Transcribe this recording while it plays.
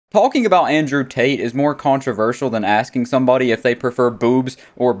Talking about Andrew Tate is more controversial than asking somebody if they prefer boobs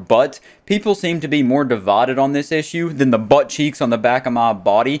or butt. People seem to be more divided on this issue than the butt cheeks on the back of my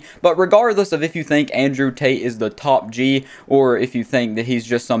body. But regardless of if you think Andrew Tate is the top G or if you think that he's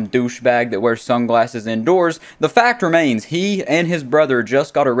just some douchebag that wears sunglasses indoors, the fact remains he and his brother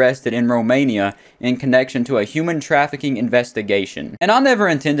just got arrested in Romania in connection to a human trafficking investigation. And I never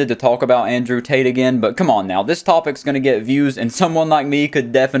intended to talk about Andrew Tate again, but come on now, this topic's gonna get views and someone like me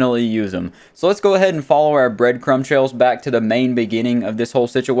could definitely use them. So let's go ahead and follow our breadcrumb trails back to the main beginning of this whole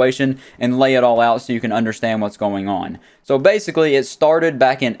situation and lay it all out so you can understand what's going on. So basically, it started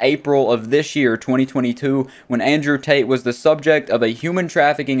back in April of this year, 2022, when Andrew Tate was the subject of a human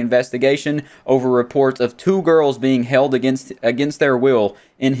trafficking investigation over reports of 2 girls being held against their will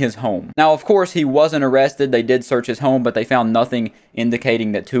in his home. Now, of course, he wasn't arrested. They did search his home, but they found nothing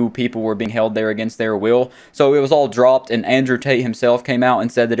indicating that 2 people were being held there against their will. So it was all dropped, and Andrew Tate himself came out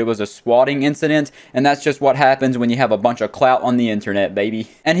and said that it was a swatting incident, and that's just what happens when you have a bunch of clout on the internet, baby.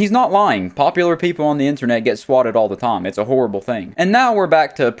 And he's not lying. Popular people on the internet get swatted all the time. It's a horrible thing. And now we're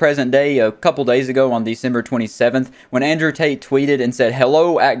back to present day a couple days ago on December 27th, when Andrew Tate tweeted and said,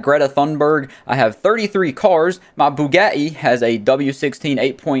 "Hello at Greta Thunberg. I have 33 cars. My Bugatti has a W16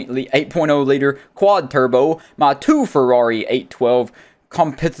 8.0 liter quad turbo. My 2 Ferrari 812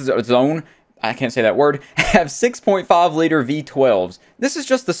 Competizione, I can't say that word, have 6.5 liter V12s. This is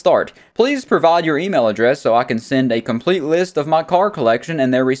just the start. Please provide your email address so I can send a complete list of my car collection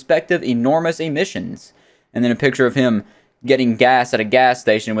and their respective enormous emissions." And then a picture of him getting gas at a gas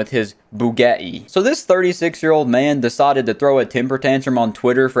station with his Bugatti. So this 36-year-old man decided to throw a temper tantrum on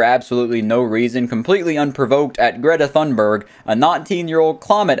Twitter for absolutely no reason, completely unprovoked, at Greta Thunberg, a 19-year-old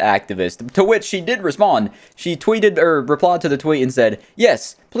climate activist, to which she did respond. She tweeted, or replied to the tweet and said,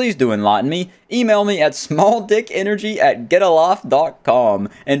 "Yes, please do enlighten me. Email me at smalldickenergy@getaloft.com.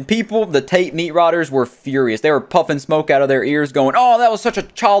 And people, the Tate meat riders, were furious. They were puffing smoke out of their ears going, "Oh, that was such a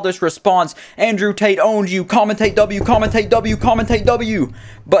childish response. Andrew Tate owns you. Commentate W, commentate W, commentate W."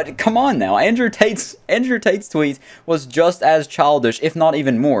 But come on now, Andrew Tate's tweet was just as childish, if not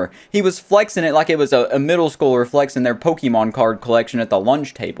even more. He was flexing it like it was a middle schooler flexing their Pokemon card collection at the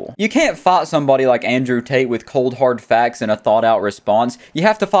lunch table. You can't fight somebody like Andrew Tate with cold hard facts and a thought out response. You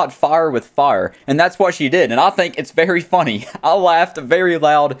have to fight fire with fire, and that's what she did, and I think it's very funny. I laughed very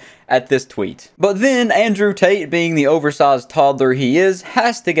loud at this tweet. But then Andrew Tate, being the oversized toddler he is,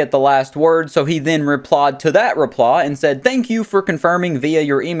 has to get the last word, so he then replied to that reply and said, "Thank you for confirming via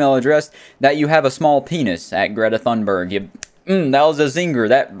your email address that you have a small penis at Greta Thunberg." That was a zinger.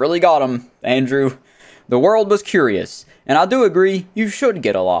 That really got him, Andrew. The world was curious, and I do agree, you should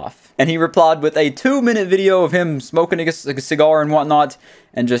get a laugh. And he replied with a 2-minute video of him smoking a cigar and whatnot,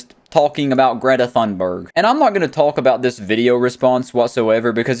 and just talking about Greta Thunberg. And I'm not going to talk about this video response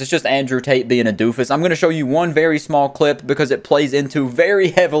whatsoever because it's just Andrew Tate being a doofus. I'm going to show you one very small clip because it plays into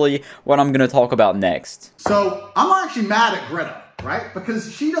very heavily what I'm going to talk about next. So I'm actually mad at Greta, right?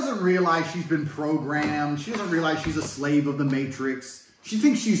 Because she doesn't realize she's been programmed. She doesn't realize she's a slave of the Matrix. She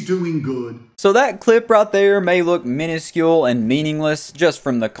thinks she's doing good. So that clip right there may look minuscule and meaningless just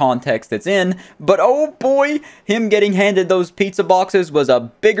from the context it's in, but oh boy, him getting handed those pizza boxes was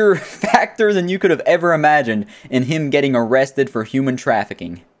a bigger factor than you could have ever imagined in him getting arrested for human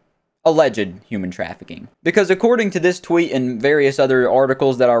trafficking. Alleged human trafficking. Because according to this tweet and various other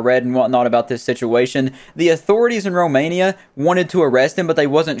articles that I read and whatnot about this situation, the authorities in Romania wanted to arrest him, but they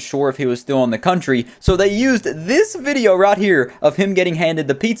wasn't sure if he was still in the country, so they used this video right here of him getting handed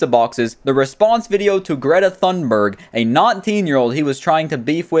the pizza boxes, the response video to Greta Thunberg, a 19-year-old he was trying to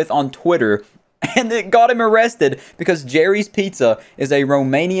beef with on Twitter, and it got him arrested because Jerry's Pizza is a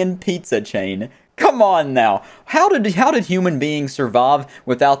Romanian pizza chain. Come on now. How did human beings survive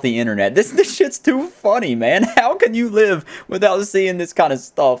without the internet? This shit's too funny, man. How can you live without seeing this kind of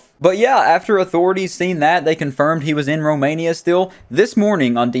stuff? But yeah, after authorities seen that, they confirmed he was in Romania still. This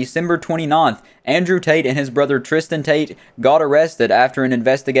morning on December 29th, Andrew Tate and his brother Tristan Tate got arrested after an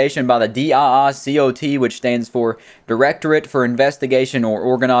investigation by the DIICOT, which stands for Directorate for Investigation or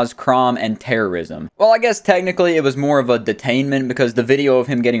Organized Crime and Terrorism. Well, I guess technically it was more of a detainment because the video of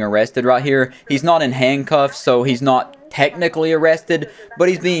him getting arrested right here, he's not in handcuffs, so he's not technically arrested, but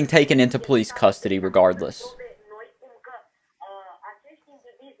he's being taken into police custody regardless.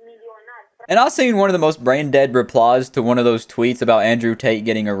 And I've seen one of the most brain-dead replies to one of those tweets about Andrew Tate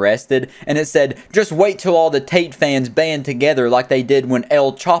getting arrested, and it said, "Just wait till all the Tate fans band together like they did when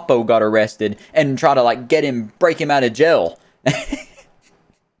El Chapo got arrested, and try to, like, break him out of jail."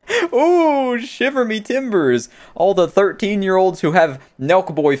 Ooh, shiver me timbers. All the 13-year-olds who have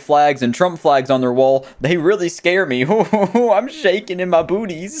Nelk Boy flags and Trump flags on their wall, they really scare me. Ooh, I'm shaking in my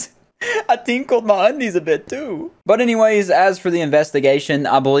booties. I tinkled my undies a bit too. But anyways, as for the investigation,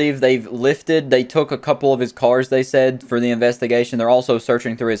 I believe they took a couple of his cars, they said, for the investigation. They're also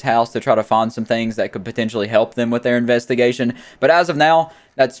searching through his house to try to find some things that could potentially help them with their investigation. But as of now,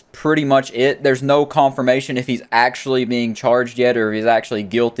 that's pretty much it. There's no confirmation if he's actually being charged yet or if he's actually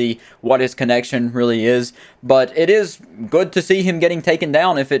guilty, what his connection really is. But it is good to see him getting taken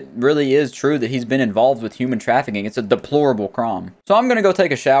down if it really is true that he's been involved with human trafficking. It's a deplorable crime. So I'm going to go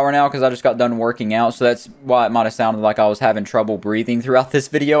take a shower now because I just got done working out. So that's why it might have sounded like I was having trouble breathing throughout this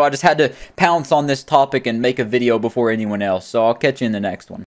video. I just had to pounce on this topic and make a video before anyone else. So I'll catch you in the next one.